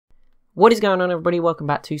What is going on, everybody? Welcome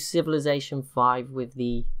back to Civilization 5 with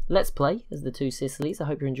the Let's Play as the two Sicilies. I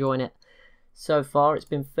hope you're enjoying it so far. It's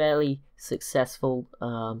been fairly successful.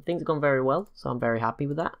 Things have gone very well, so I'm very happy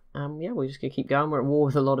with that. Yeah, we're just going to keep going. We're at war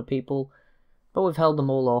with a lot of people, but we've held them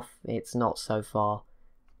all off. It's not so far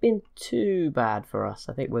been too bad for us.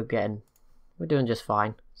 I think we're doing just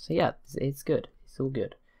fine. So yeah, it's good. It's all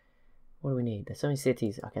good. What do we need? There's so many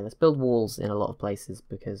cities. Okay, let's build walls in a lot of places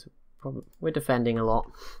because we're defending a lot.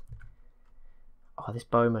 Oh, this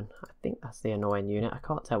bowman. I think that's the annoying unit. I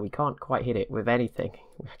can't tell. We can't quite hit it with anything.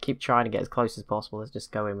 We keep trying to get as close as possible. Let's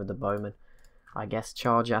just go in with the bowman. I guess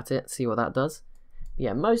charge at it, see what that does. But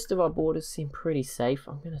yeah, most of our borders seem pretty safe.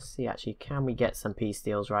 I'm going to see, actually, can we get some peace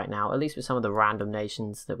deals right now? At least with some of the random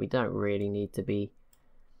nations that we don't really need to be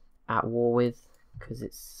at war with. Because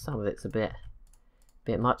some of it's a bit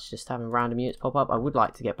much, just having random units pop up. I would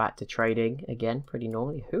like to get back to trading again, pretty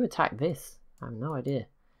normally. Who attacked this? I have no idea.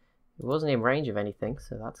 It wasn't in range of anything,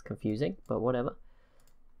 so that's confusing, but whatever.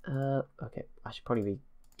 Okay, I should probably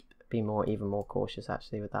be even more cautious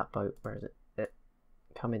actually with that boat. Where is it?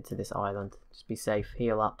 Come into this island. Just be safe.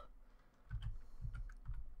 Heal up.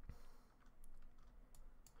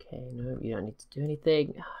 Okay, no, you don't need to do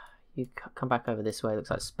anything. You come back over this way. Looks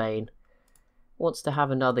like Spain wants to have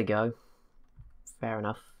another go. Fair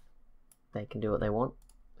enough. They can do what they want.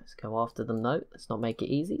 Let's go after them though. Let's not make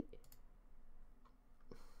it easy.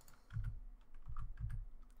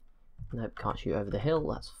 Nope, can't shoot over the hill,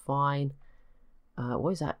 that's fine. What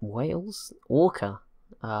is that? Wales? Orca.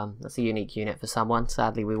 That's a unique unit for someone.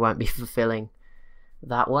 Sadly, we won't be fulfilling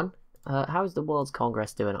that one. How is the World's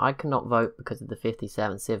Congress doing? I cannot vote because of the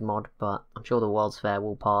 57 Civ mod, but I'm sure the World's Fair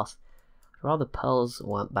will pass. I'd rather pearls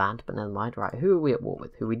weren't banned, but never mind. Right, who are we at war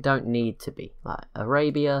with? Who we don't need to be? Like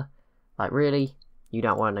Arabia? Like really? You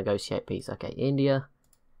don't want to negotiate peace. Okay, India?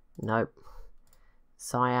 Nope.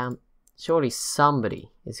 Siam? Surely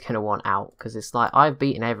somebody is going to want out, because it's like I've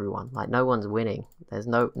beaten everyone. Like no one's winning. There's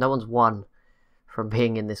no one's won from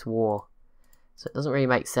being in this war. So it doesn't really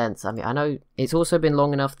make sense. I mean, I know it's also been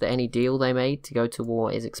long enough that any deal they made to go to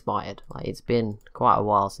war is expired. Like it's been quite a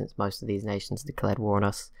while since most of these nations declared war on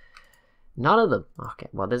us. None of them. Okay,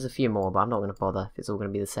 well there's a few more, but I'm not going to bother if it's all going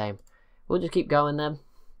to be the same. We'll just keep going then.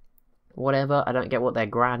 Whatever. I don't get what their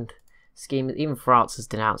grand scheme is. Even France has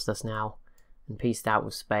denounced us now and peaced out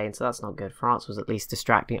with Spain, so that's not good. France was at least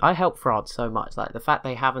distracting. I helped France so much. Like the fact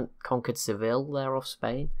they haven't conquered Seville, they're off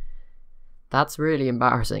Spain. That's really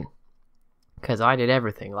embarrassing. Because I did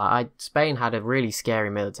everything. Like Spain had a really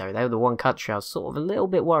scary military. They were the one country I was sort of a little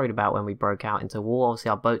bit worried about when we broke out into war.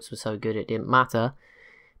 Obviously our boats were so good it didn't matter.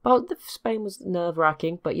 But Spain was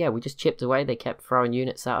nerve-wracking. But yeah, we just chipped away. They kept throwing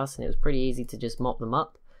units at us and it was pretty easy to just mop them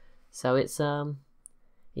up. So it's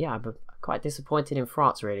yeah, I'm quite disappointed in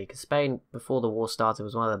France really, because Spain before the war started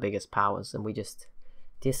was one of the biggest powers and we just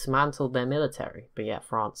dismantled their military. But yeah,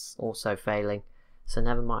 France also failing, so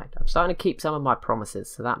never mind. I'm starting to keep some of my promises,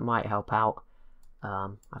 so that might help out.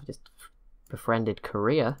 I've just befriended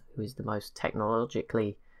Korea, who is the most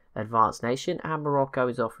technologically advanced nation, and Morocco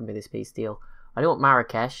is offering me this peace deal. I don't want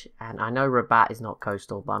Marrakesh, and I know Rabat is not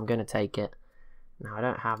coastal, but I'm going to take it. Now I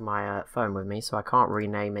don't have my phone with me, so I can't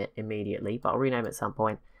rename it immediately, but I'll rename it at some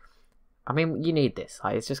point. I mean, you need this.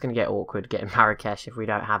 Like, it's just going to get awkward getting Marrakesh if we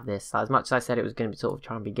don't have this. Like, as much as I said it was going to be sort of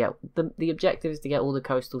trying to get... The objective is to get all the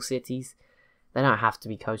coastal cities. They don't have to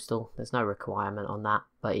be coastal. There's no requirement on that.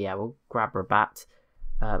 But yeah, we'll grab Rabat.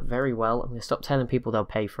 Very well. I'm going to stop telling people they'll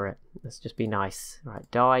pay for it. Let's just be nice. Right,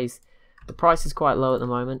 dies. The price is quite low at the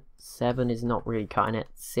moment. 7 is not really cutting it.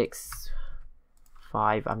 6,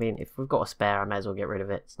 5. I mean, if we've got a spare, I may as well get rid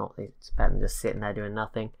of it. It's better than just sitting there doing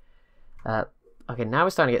nothing. Okay, now we're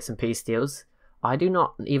starting to get some peace deals. I do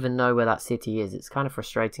not even know where that city is. It's kind of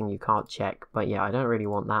frustrating you can't check. But yeah, I don't really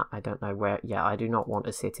want that. I don't know where. Yeah, I do not want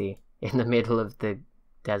a city in the middle of the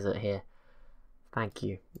desert here. Thank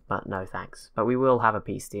you, but no thanks. But we will have a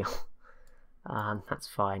peace deal. That's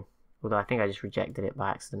fine. Although I think I just rejected it by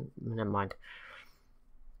accident. Never mind.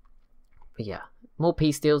 But yeah, more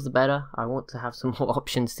peace deals the better. I want to have some more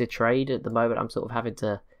options to trade. At the moment I'm sort of having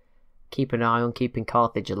to keep an eye on keeping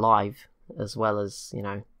Carthage alive, as well as, you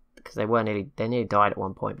know, because they nearly died at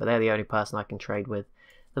one point, but they're the only person I can trade with.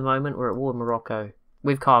 At the moment we're at war with Morocco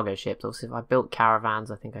with cargo ships. Obviously if I built caravans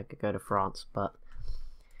I think I could go to France, but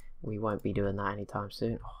we won't be doing that anytime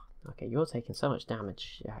soon. Oh, okay, you're taking so much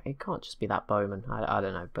damage. Yeah, it can't just be that bowman. I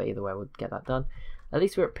don't know, but either way we'll get that done. At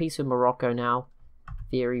least we're at peace with Morocco now. In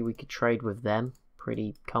theory we could trade with them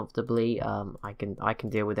pretty comfortably. I can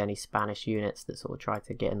deal with any Spanish units that sort of try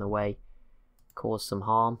to get in the way, cause some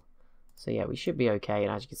harm. So yeah, we should be okay,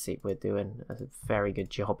 and as you can see, we're doing a very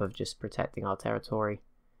good job of just protecting our territory.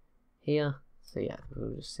 here. So yeah,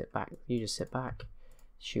 we'll just sit back. You just sit back.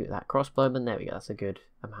 Shoot that crossbowman. There we go. That's a good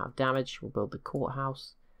amount of damage. We'll build the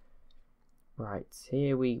courthouse. Right,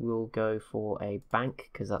 here we will go for a bank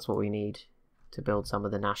because that's what we need to build some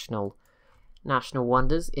of the national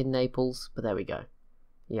wonders in Naples. But there we go.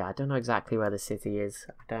 Yeah, I don't know exactly where the city is.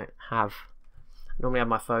 I normally have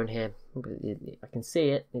my phone here. I can see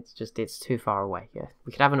it. It's too far away. Yeah,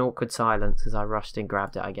 we could have an awkward silence as I rushed and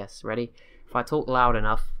grabbed it, I guess. Ready? If I talk loud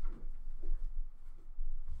enough.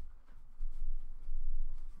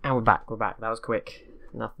 And we're back. That was quick.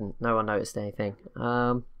 Nothing. No one noticed anything.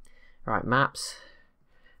 Right, maps.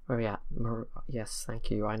 Where are we at? Yes, thank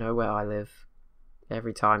you. I know where I live.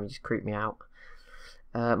 Every time you just creep me out.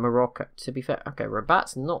 Morocco. To be fair, okay,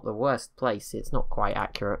 Rabat's not the worst place. It's not quite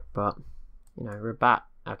accurate, but you know, Rabat.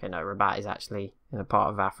 Okay, no, Rabat is actually in a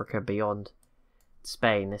part of Africa beyond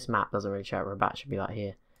Spain. This map doesn't really show Rabat. Should be like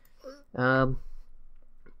here.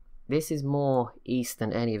 This is more east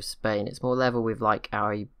than any of Spain. It's more level with like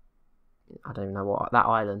our, I don't even know what that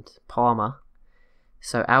island, Palma.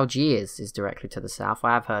 So Algiers is directly to the south.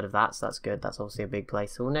 I have heard of that, so that's good. That's obviously a big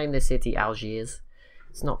place. So we'll name this city Algiers.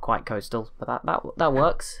 It's not quite coastal, but that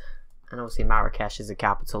works. And obviously Marrakesh is the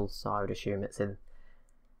capital, so I would assume it's in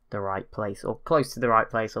the right place, or close to the right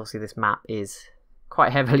place. Obviously this map is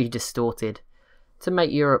quite heavily distorted to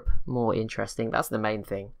make Europe more interesting. That's the main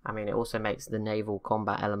thing. I mean, it also makes the naval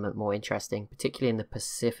combat element more interesting, particularly in the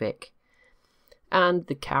Pacific and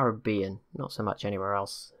the Caribbean. Not so much anywhere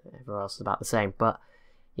else. Everywhere else is about the same, but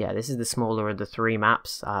yeah, this is the smaller of the three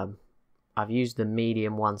maps. I've used the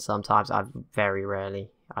medium one sometimes. I've very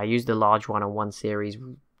rarely. I used the large one on one series,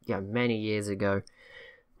 many years ago,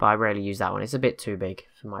 but I rarely use that one. It's a bit too big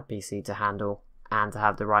for my PC to handle and to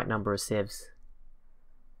have the right number of civs.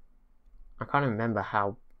 I can't remember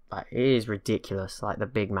how. Like, it is ridiculous. Like the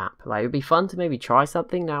big map. Like, it would be fun to maybe try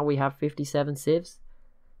something. Now we have 57 civs,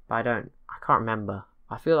 but I can't remember.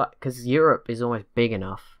 I feel like because Europe is almost big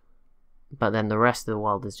enough. But then the rest of the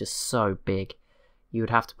world is just so big. You would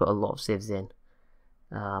have to put a lot of civs in.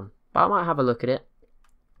 But I might have a look at it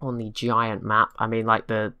on the giant map. I mean, like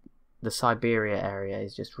the Siberia area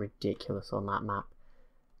is just ridiculous on that map.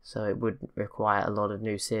 So it would require a lot of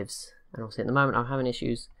new civs. And also at the moment I'm having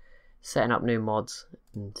issues setting up new mods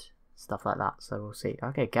and stuff like that. So we'll see.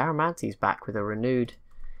 Okay, Garamanti's back with a renewed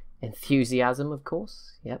enthusiasm, of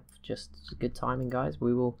course. Yep, just good timing, guys.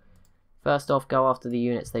 We will first off go after the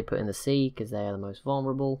units they put in the sea because they are the most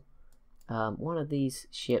vulnerable. One of these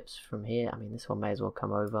ships from here, I mean, this one may as well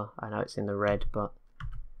come over. I know it's in the red, but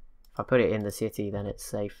if I put it in the city, then it's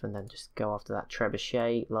safe. And then just go after that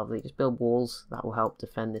trebuchet. Lovely. Just build walls. That will help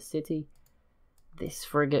defend this city. This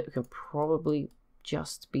frigate can probably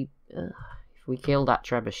just be... if we kill that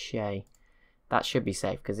trebuchet, that should be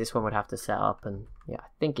safe. Because this one would have to set up. And yeah, I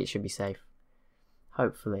think it should be safe.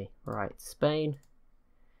 Hopefully. Right, Spain.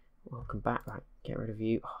 Welcome back. Right, get rid of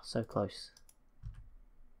you. Oh, so close.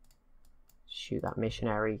 Shoot that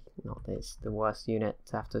missionary. Not that it's the worst unit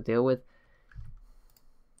to have to deal with.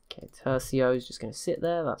 Okay, Tercio's just going to sit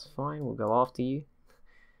there. That's fine. We'll go after you.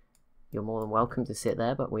 You're more than welcome to sit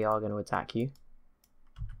there, but we are going to attack you.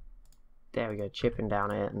 There we go. Chipping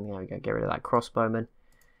down it. And there we go. Get rid of that crossbowman.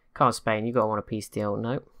 Come on, Spain. You got to want a peace deal.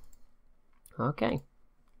 Nope. Okay.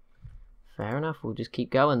 Fair enough. We'll just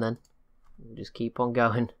keep going then. We'll just keep on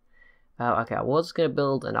going. Okay, I was going to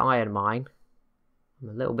build an iron mine. I'm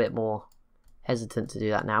a little bit more hesitant to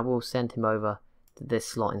do that now. We'll send him over to this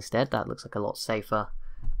slot instead. That looks like a lot safer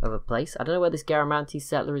of a place. I don't know where this Garamanti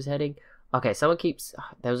settler is heading. Okay, someone keeps...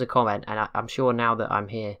 There was a comment, and I'm sure now that I'm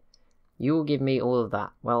here, you will give me all of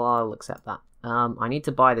that. Well, I'll accept that. I need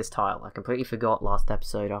to buy this tile. I completely forgot last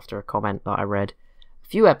episode after a comment that I read a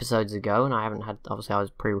few episodes ago, and I haven't had... Obviously, I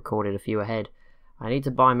was pre-recorded a few ahead. I need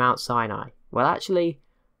to buy Mount Sinai. Well, actually,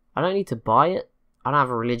 I don't need to buy it. I don't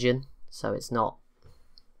have a religion, so it's not...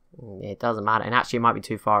 It doesn't matter, and actually it might be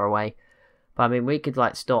too far away. But I mean, we could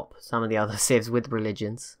like stop some of the other civs with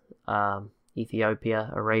religions.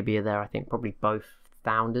 Ethiopia, Arabia there, I think probably both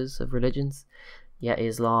founders of religions. Yeah,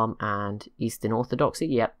 Islam and Eastern Orthodoxy,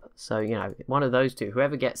 yep. So, you know, one of those two,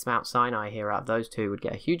 whoever gets Mount Sinai here out of those two would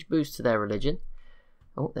get a huge boost to their religion.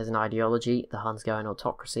 Oh, there's an ideology. The Huns go in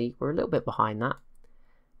autocracy. We're a little bit behind that.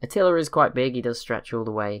 Attila is quite big. He does stretch all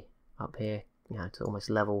the way up here, you know, to almost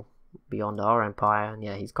level beyond our empire, and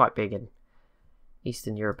yeah, he's quite big in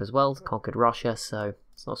Eastern Europe as well. Conquered Russia, so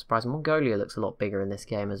it's not surprising. Mongolia looks a lot bigger in this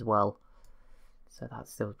game as well, so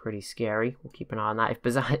that's still pretty scary. We'll keep an eye on that.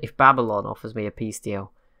 If Babylon offers me a peace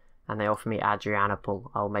deal and they offer me Adrianople,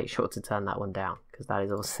 I'll make sure to turn that one down, because that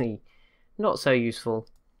is obviously not so useful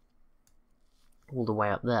all the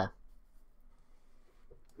way up there.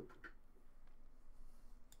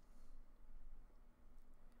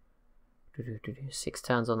 6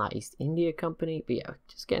 turns on that East India Company. But yeah,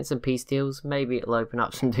 just getting some peace deals. Maybe it'll open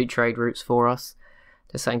up some new trade routes for us.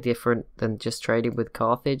 There's something different than just trading with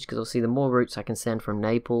Carthage, because obviously the more routes I can send from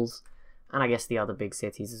Naples, and I guess the other big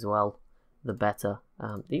cities as well, the better.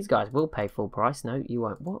 These guys will pay full price. No, you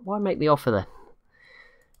won't. Why make the offer then?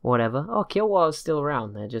 Whatever. Oh, Kilwa's still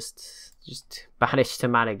around. They're just banished to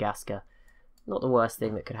Madagascar. Not the worst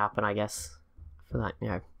thing that could happen, I guess. For that, you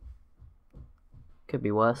know, could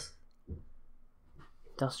be worse.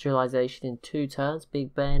 Industrialization in 2 turns.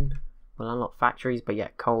 Big Ben will unlock factories, but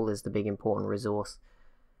yet coal is the big important resource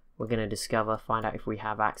we're going to discover. Find out if we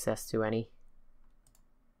have access to any.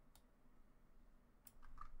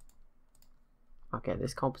 Okay,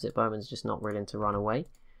 this composite bowman's just not willing to run away.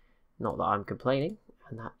 Not that I'm complaining.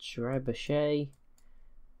 And that trebuchet,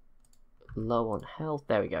 low on health.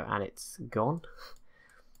 There we go, and it's gone.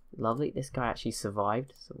 Lovely. This guy actually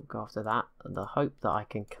survived, so we'll go after that. And the hope that I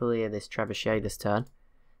can clear this trebuchet this turn.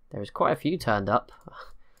 There is quite a few turned up.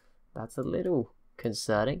 That's a little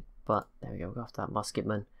concerning, but there we go. We'll go after that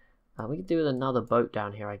musketman. We could do with another boat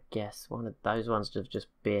down here, I guess. One of those ones have just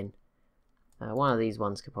been. One of these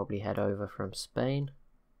ones could probably head over from Spain.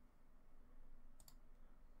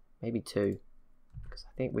 Maybe 2, because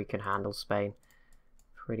I think we can handle Spain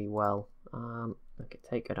pretty well. Okay,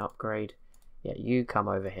 take an upgrade. Yeah, you come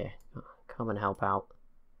over here. Come and help out.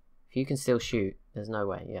 If you can still shoot, there's no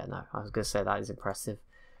way. Yeah, no, I was going to say that is impressive.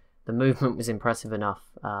 The movement was impressive enough.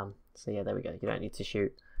 So yeah, there we go. You don't need to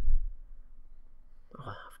shoot. Oh,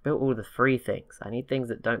 I've built all the free things. I need things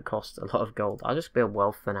that don't cost a lot of gold. I'll just build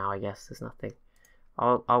wealth for now, I guess. There's nothing.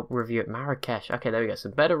 I'll review it. Marrakesh. Okay, there we go.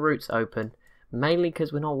 So better routes open. Mainly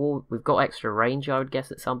because we've got extra range, I would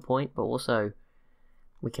guess, at some point. But also,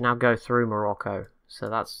 we can now go through Morocco. So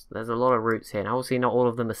there's a lot of routes here. And obviously, not all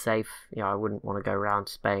of them are safe. You know, I wouldn't want to go around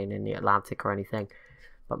Spain in the Atlantic or anything.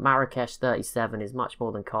 But Marrakesh 37 is much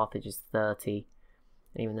more than Carthage's 30.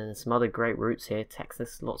 And even then, there's some other great routes here.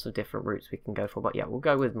 Texas, lots of different routes we can go for. But yeah, we'll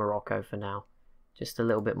go with Morocco for now. Just a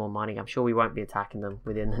little bit more money. I'm sure we won't be attacking them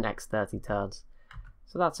within the next 30 turns.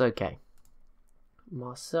 So that's okay.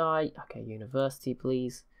 Marseille. Okay, university,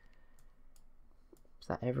 please. Is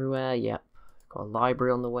that everywhere? Yep. Got a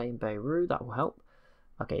library on the way in Beirut. That will help.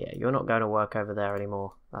 Okay, yeah, you're not going to work over there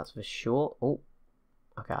anymore. That's for sure. Oh,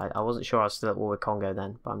 okay, I wasn't sure I was still at war with Congo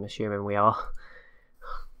then, but I'm assuming we are.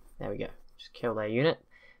 There we go. Just kill their unit.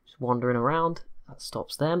 Just wandering around. That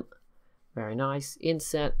stops them. Very nice.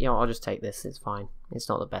 Inset. Yeah, I'll just take this. It's fine. It's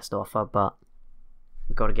not the best offer, but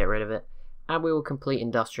we've got to get rid of it. And we will complete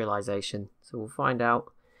industrialization. So we'll find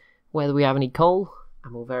out whether we have any coal.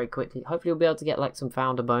 And we'll very quickly, hopefully we'll be able to get like some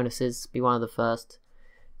founder bonuses. Be one of the first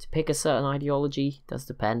to pick a certain ideology. Does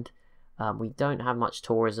depend. We don't have much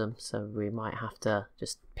tourism, so we might have to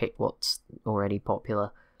just pick what's already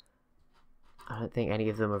popular. I don't think any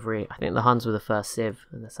of them have really. I think the Huns were the first civ,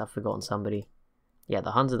 unless I've forgotten somebody. Yeah,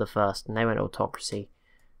 the Huns are the first, and they went autocracy.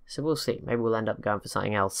 So we'll see. Maybe we'll end up going for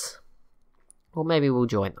something else. Or maybe we'll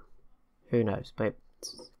join them. Who knows, but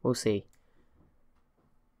we'll see.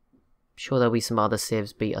 I'm sure there'll be some other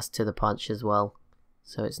civs beat us to the punch as well.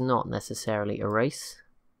 So it's not necessarily a race.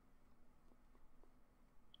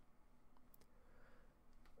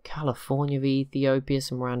 California v Ethiopia,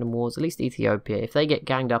 some random wars. At least Ethiopia. If they get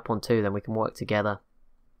ganged up on 2, then we can work together.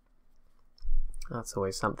 That's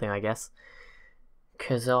always something, I guess.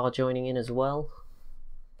 Khazar joining in as well.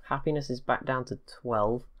 Happiness is back down to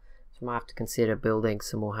 12. So I might have to consider building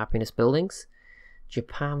some more happiness buildings.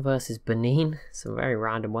 Japan versus Benin. Some very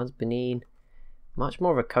random ones. Benin, much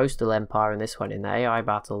more of a coastal empire in this one. In the AI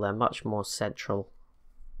battle, they're much more central.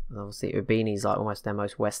 And obviously, Ubini's like almost their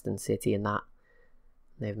most western city in that.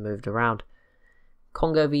 They've moved around.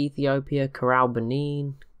 Congo v Ethiopia, Corral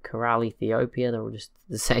Benin, Corral Ethiopia. They're all just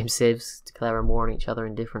the same civs, declaring war on each other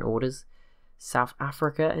in different orders. South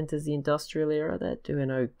Africa enters the industrial era. They're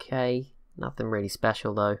doing okay. Nothing really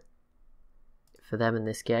special though for them in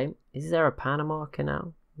this game. Is there a Panama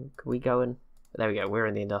Canal? Can we go and... There we go, we're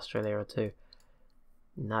in the industrial era too.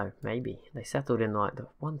 No, maybe. They settled in like the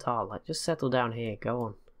one tile. Like, just settle down here, go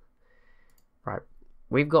on. Right,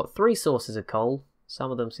 we've got 3 sources of coal. Some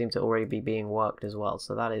of them seem to already be being worked as well,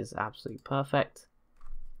 so that is absolutely perfect.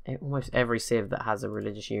 Almost every civ that has a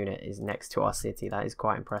religious unit is next to our city. That is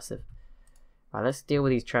quite impressive. Right, let's deal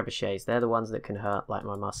with these trebuchets. They're the ones that can hurt, like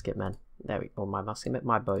my musketmen.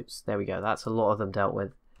 My boats. There we go. That's a lot of them dealt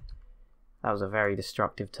with. That was a very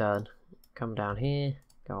destructive turn. Come down here.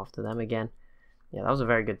 Go after them again. Yeah, that was a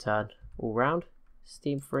very good turn all round.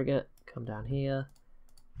 Steam frigate. Come down here.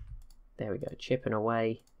 There we go. Chipping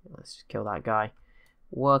away. Let's just kill that guy.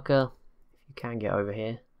 Worker. If you can get over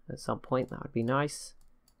here at some point, that would be nice.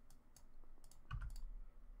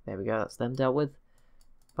 There we go, that's them dealt with.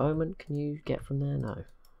 Bowman, can you get from there? No.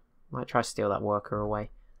 Might try to steal that worker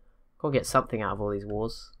away. Gotta get something out of all these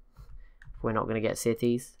wars. If we're not going to get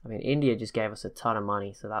cities. I mean, India just gave us a ton of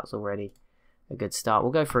money, so that's already a good start.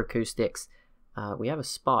 We'll go for acoustics. We have a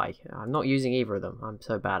spy. I'm not using either of them. I'm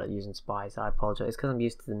so bad at using spies. I apologize. It's because I'm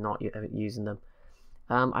used to not using them.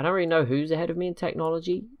 I don't really know who's ahead of me in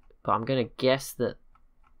technology, but I'm going to guess that...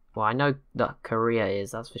 Well, I know that Korea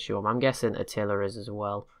is, that's for sure. But I'm guessing Attila is as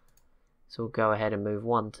well. So we'll go ahead and move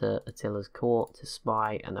one to Attila's court to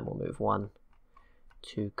spy, and then we'll move one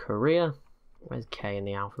to Korea. Where's K in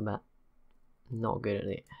the alphabet? Not good at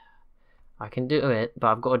it. I can do it, but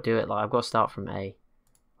I've got to do it like I've got to start from A.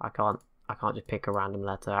 I can't just pick a random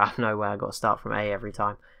letter out of nowhere. I've got to start from A every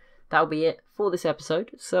time. That'll be it for this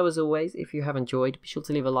episode. So as always, if you have enjoyed, be sure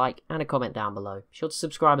to leave a like and a comment down below. Be sure to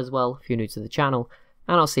subscribe as well if you're new to the channel,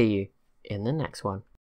 and I'll see you in the next one.